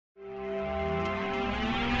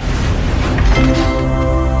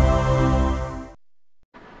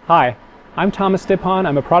Hi, I'm Thomas Stipan.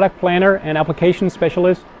 I'm a product planner and application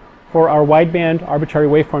specialist for our wideband arbitrary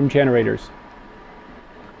waveform generators.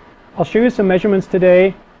 I'll show you some measurements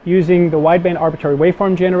today using the wideband arbitrary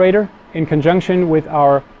waveform generator in conjunction with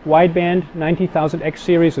our wideband 90000X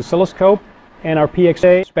series oscilloscope and our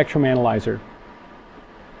PXA spectrum analyzer.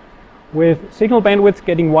 With signal bandwidth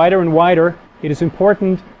getting wider and wider, it is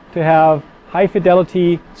important to have high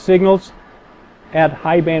fidelity signals at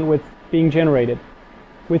high bandwidth being generated.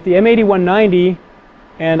 With the M8190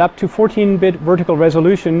 and up to 14-bit vertical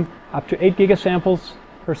resolution, up to 8 gigasamples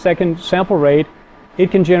per second sample rate,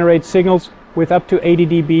 it can generate signals with up to 80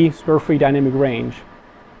 dB spur-free dynamic range.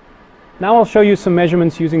 Now I'll show you some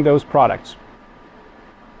measurements using those products.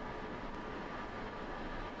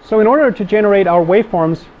 So in order to generate our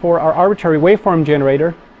waveforms for our arbitrary waveform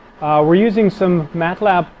generator, we're using some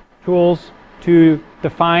MATLAB tools to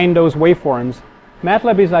define those waveforms.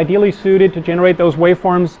 MATLAB is ideally suited to generate those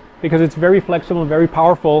waveforms because it's very flexible and very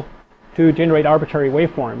powerful to generate arbitrary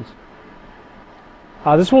waveforms.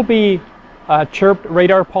 This will be a chirped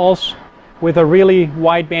radar pulse with a really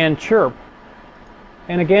wideband chirp.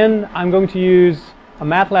 And again, I'm going to use a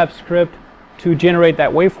MATLAB script to generate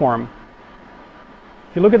that waveform.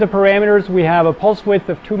 If you look at the parameters, we have a pulse width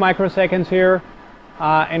of 2 microseconds here,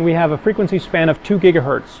 and we have a frequency span of 2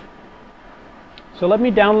 gigahertz. So let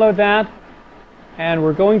me download that, and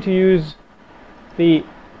we're going to use the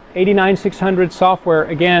 89600 software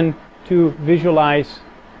again to visualize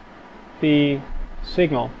the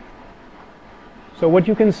signal. So what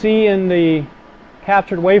you can see in the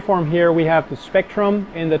captured waveform here, we have the spectrum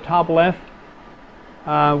in the top left,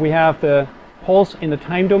 we have the pulse in the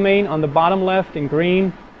time domain on the bottom left in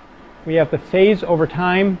green, we have the phase over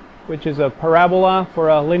time, which is a parabola for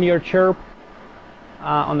a linear chirp,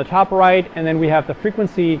 on the top right, and then we have the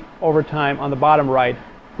frequency over time on the bottom right,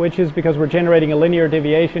 which is, because we're generating a linear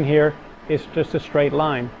deviation here, is just a straight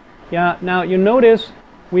line. Yeah, now you notice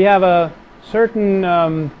we have a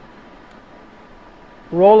certain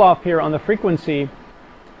roll off here on the frequency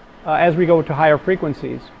as we go to higher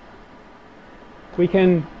frequencies. We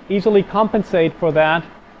can easily compensate for that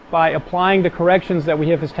by applying the corrections that we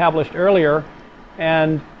have established earlier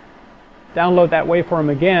and download that waveform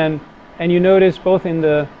again. And you notice both in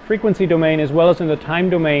the frequency domain as well as in the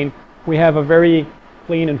time domain, we have a very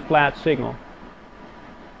clean and flat signal.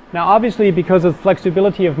 Now obviously, because of the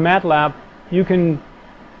flexibility of MATLAB, you can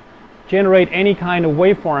generate any kind of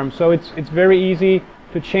waveform. So it's very easy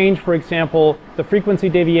to change, for example, the frequency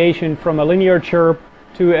deviation from a linear chirp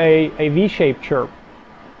to a V-shaped chirp.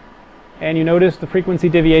 And you notice the frequency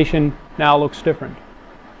deviation now looks different.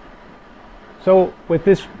 So with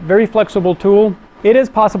this very flexible tool, it is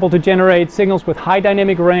possible to generate signals with high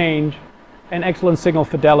dynamic range and excellent signal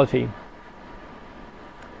fidelity.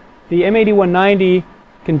 The M8190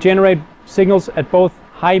 can generate signals at both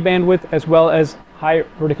high bandwidth as well as high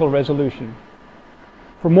vertical resolution.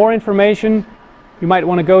 For more information, you might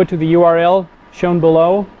want to go to the URL shown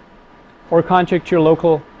below or contact your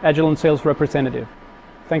local Agilent sales representative.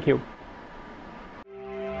 Thank you.